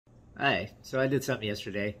Hi, so I did something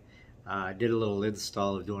yesterday. I did a little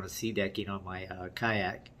install of doing a sea decking on my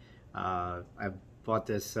kayak. I bought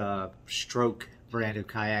this Stroke brand of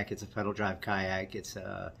kayak. It's a pedal drive kayak. It's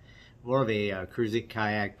more of a cruising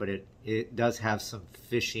kayak, but it does have some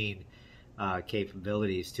fishing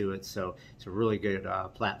capabilities to it. So it's a really good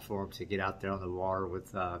platform to get out there on the water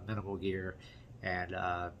with minimal gear and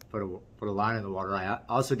put a line in the water. I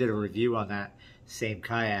also did a review on that same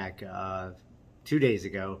kayak 2 days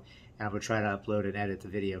ago, and I'm going to try to upload and edit the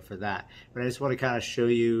video for that. But I just want to kind of show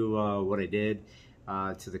you what I did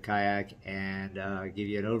to the kayak and give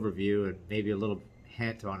you an overview and maybe a little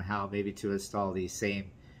hint on how maybe to install these same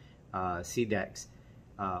sea decks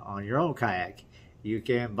on your own kayak. You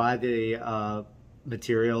can buy the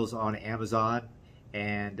materials on Amazon,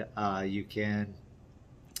 and you can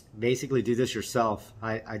basically do this yourself.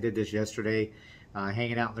 I did this yesterday,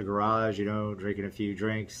 hanging out in the garage, you know, drinking a few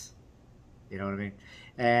drinks, you know what I mean?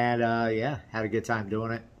 And yeah, had a good time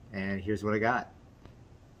doing it, and here's what I got.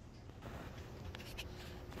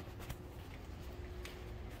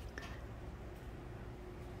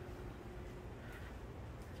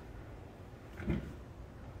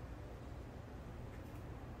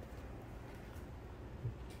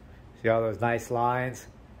 See all those nice lines?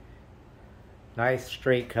 Nice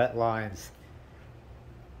straight cut lines.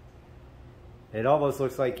 It almost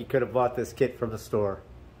looks like you could have bought this kit from the store.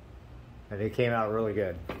 And it came out really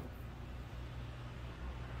good.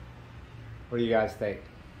 What do you guys think?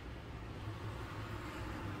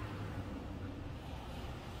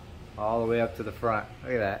 All the way up to the front.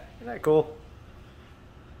 Look at that. Isn't that cool?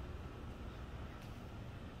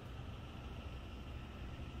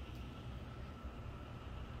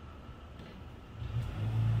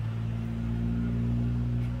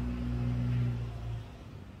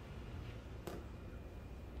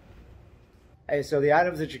 Hey, so the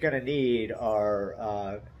items that you're going to need are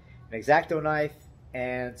an X-Acto knife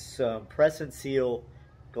and some press and seal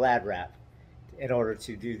Glad wrap in order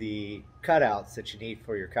to do the cutouts that you need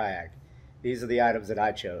for your kayak. These are the items that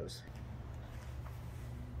I chose.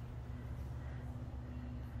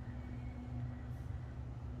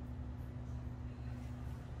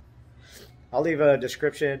 I'll leave a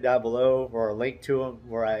description down below or a link to them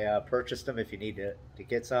where I purchased them if you need to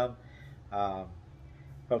get some.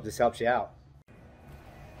 Hope this helps you out.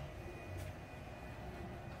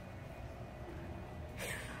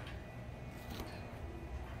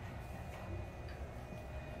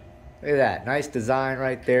 Look at that, nice design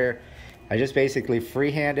right there. I just basically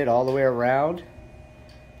freehanded all the way around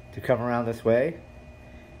to come around this way.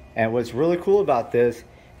 And what's really cool about this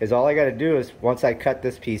is all I got to do is, once I cut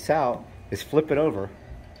this piece out, is flip it over,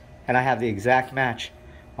 and I have the exact match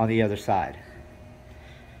on the other side.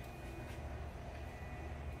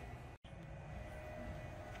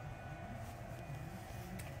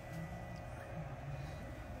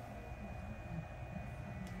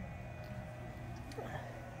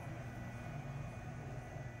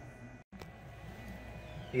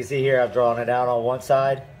 You can see here I've drawn it out on one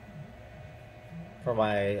side for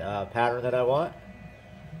my pattern that I want,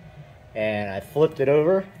 and I flipped it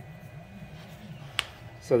over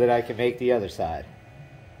so that I can make the other side.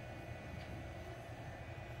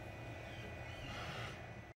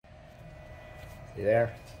 See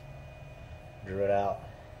there? Drew it out.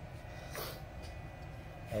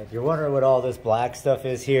 And if you're wondering what all this black stuff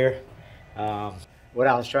is here, what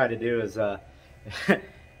I was trying to do is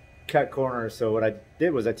cut corners. So what I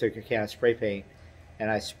did was I took a can of spray paint and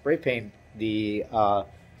I spray paint the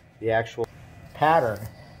actual pattern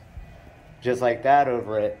just like that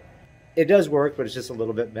over it. It does work, but it's just a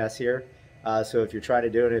little bit messier. So if you're trying to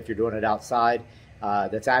do it, if you're doing it outside,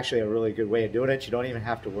 that's actually a really good way of doing it. You don't even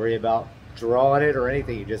have to worry about drawing it or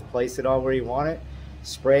anything. You just place it on where you want it,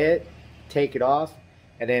 spray it, take it off,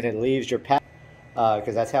 and then it leaves your pattern,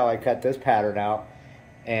 because that's how I cut this pattern out.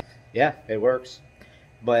 And yeah, it works.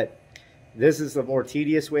 But this is the more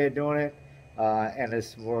tedious way of doing it, and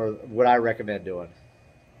it's more what I recommend doing.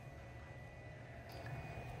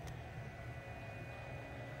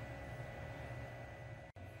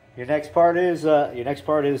 Your next part is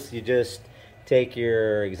you just take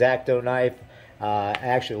your X-Acto knife. I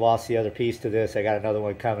actually lost the other piece to this. I got another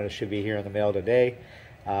one coming. It should be here in the mail today.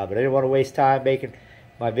 But I didn't want to waste time making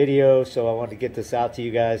my video, so I wanted to get this out to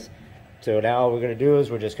you guys. So now what we're going to do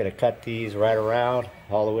is we're just going to cut these right around,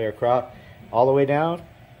 all the way across, all the way down,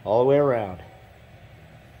 all the way around.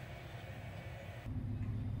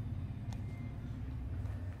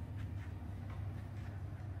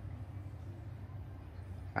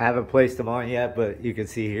 I haven't placed them on yet, but you can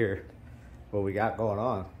see here what we got going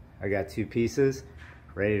on. I got two pieces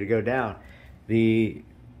ready to go down. The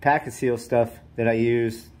pack and seal stuff that I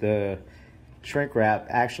use, the shrink wrap,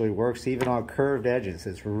 actually works even on curved edges.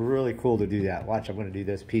 It's really cool to do that. Watch, I'm going to do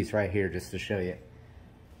this piece right here just to show you.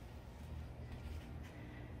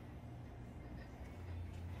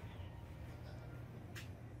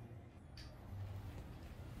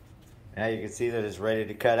 Now you can see that it's ready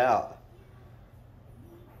to cut out.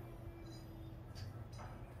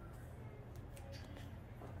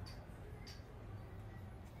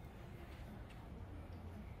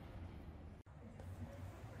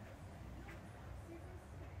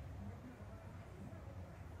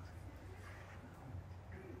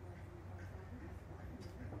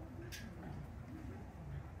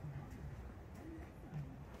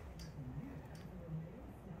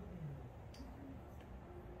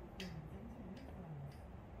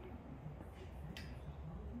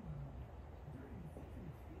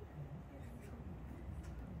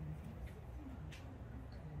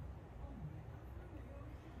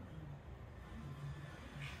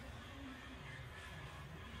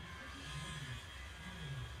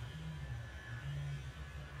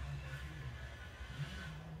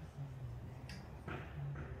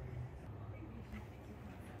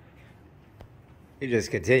 You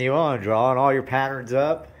just continue on drawing all your patterns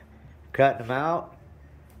up, cutting them out,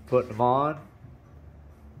 putting them on.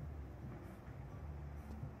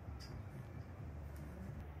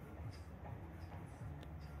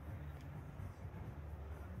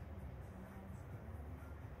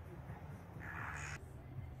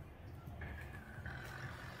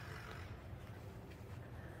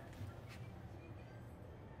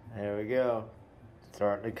 There we go.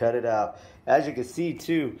 Starting to cut it out. As you can see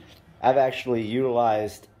too, I've actually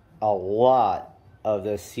utilized a lot of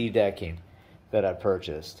the Seadecking that I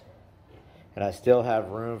purchased. And I still have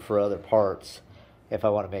room for other parts if I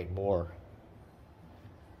want to make more.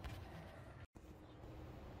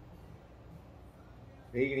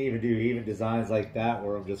 You can even do designs like that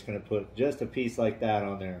where I'm just going to put just a piece like that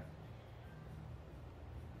on there.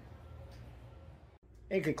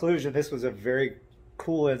 In conclusion, this was a very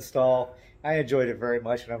cool install. I enjoyed it very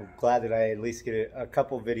much, and I'm glad that I at least get a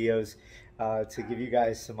couple videos to give you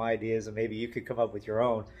guys some ideas, and maybe you could come up with your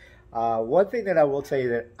own. One thing that I will tell you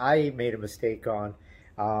that I made a mistake on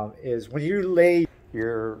is when you lay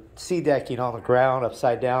your Seadecking on the ground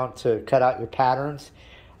upside down to cut out your patterns,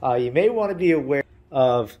 you may want to be aware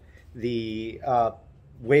of the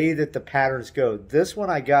way that the patterns go. This one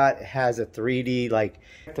I got has a 3D, like,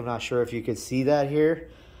 I'm not sure if you can see that here.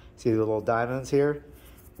 See the little diamonds here?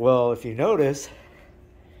 Well, if you notice,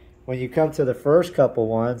 when you come to the first couple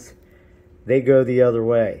ones, they go the other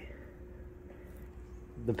way.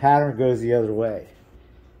 The pattern goes the other way.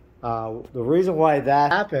 The reason why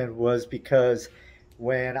that happened was because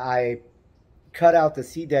when I cut out the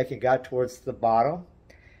Seadek and got towards the bottom,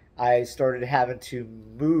 I started having to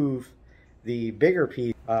move the bigger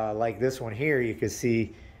piece, like this one here. You can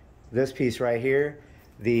see this piece right here.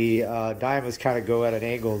 The diamonds kind of go at an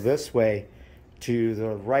angle this way to the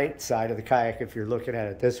right side of the kayak if you're looking at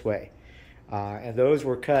it this way. And those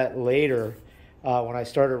were cut later when I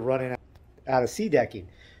started running out of Seadecking.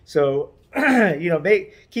 So, you know,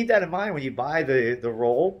 keep that in mind when you buy the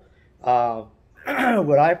roll.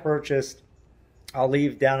 What I purchased, I'll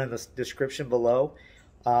leave down in the description below.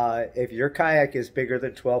 If your kayak is bigger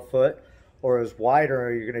than 12 foot or is wider,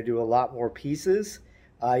 or you're going to do a lot more pieces,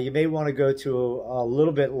 you may want to go to a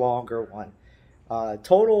little bit longer one.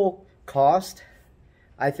 Total cost,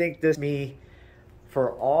 I think this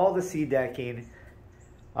for all the Seadecking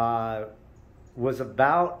was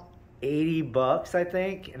about 80 bucks, I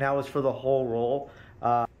think, and that was for the whole roll.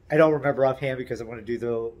 I don't remember offhand because I'm going to do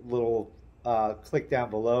the little click down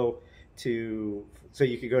below so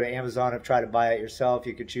you could go to Amazon and try to buy it yourself.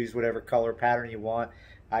 You could choose whatever color pattern you want.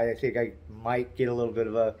 I think I might get a little bit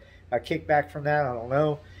of a kickback from that. I don't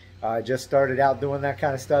know. I just started out doing that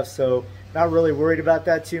kind of stuff, so not really worried about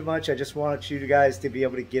that too much. I just wanted you guys to be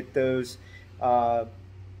able to get those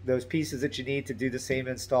pieces that you need to do the same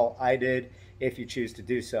install I did if you choose to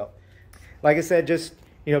do so. Like I said, just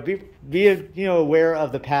be aware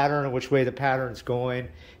of the pattern and which way the pattern's going.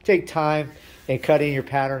 Take time in cutting your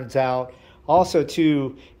patterns out. Also,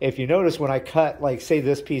 too, if you notice when I cut, like say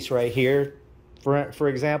this piece right here, for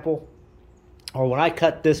example, or when I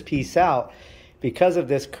cut this piece out, because of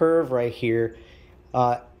this curve right here,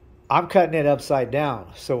 I'm cutting it upside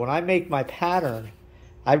down. So when I make my pattern,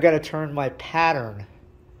 I've got to turn my pattern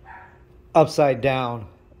upside down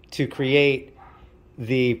to create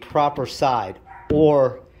the proper side.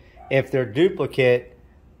 Or if they're duplicate,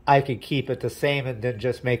 I can keep it the same and then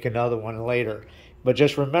just make another one later. But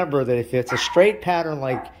just remember that if it's a straight pattern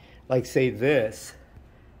like say this,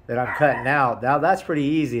 that I'm cutting out. Now that's pretty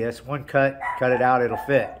easy. That's one cut it out, it'll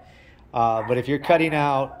fit. But if you're cutting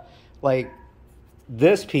out like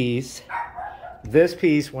this piece,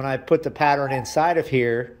 when I put the pattern inside of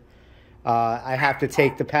here, I have to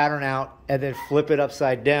take the pattern out and then flip it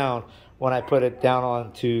upside down when I put it down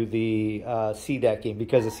onto the seat decking,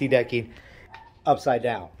 because the seat decking upside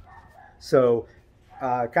down. So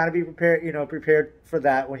kind of be prepared, prepared for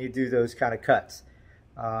that when you do those kind of cuts.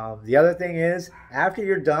 The other thing is, after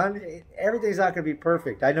you're done, everything's not going to be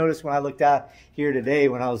perfect. I noticed when I looked out here today,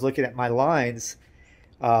 when I was looking at my lines,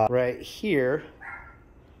 right here,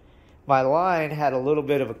 my line had a little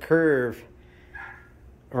bit of a curve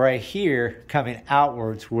right here coming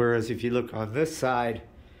outwards, whereas if you look on this side,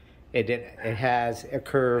 it has a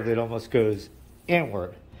curve that almost goes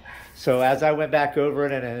inward. So as I went back over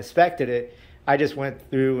it and inspected it, I just went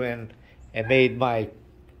through and made my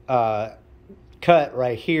cut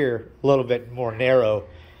right here a little bit more narrow,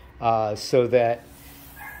 so that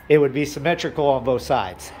it would be symmetrical on both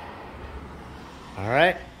sides. All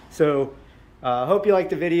right, so hope you liked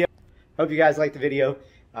the video. Hope you guys liked the video.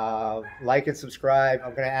 Like and subscribe.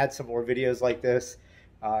 I'm going to add some more videos like this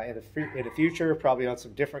in the future, probably on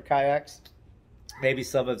some different kayaks, maybe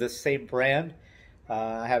some of the same brand.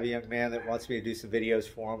 I have a young man that wants me to do some videos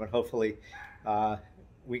for him, and hopefully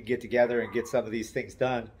we can get together and get some of these things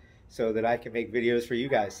done so that I can make videos for you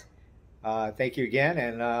guys. Thank you again,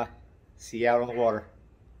 and see you out on the water.